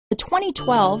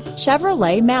2012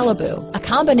 Chevrolet Malibu, a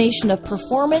combination of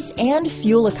performance and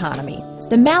fuel economy.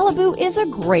 The Malibu is a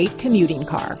great commuting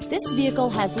car. This vehicle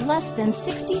has less than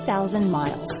 60,000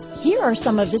 miles. Here are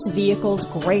some of this vehicle's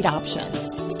great options: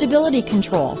 stability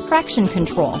control, traction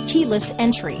control, keyless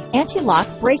entry, anti-lock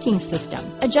braking system,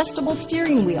 adjustable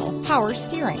steering wheel, power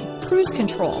steering, cruise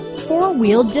control,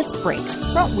 four-wheel disc brakes,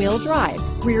 front-wheel drive,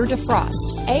 rear defrost,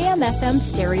 AM/FM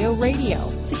stereo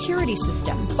radio, security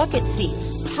system, bucket seats,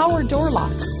 power door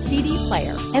locks, CD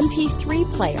player, MP3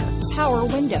 player, power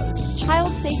windows,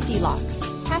 child safety locks,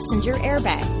 passenger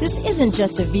airbag. This isn't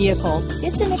just a vehicle,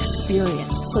 it's an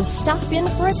experience. So stop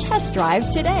in for a test drive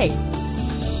today.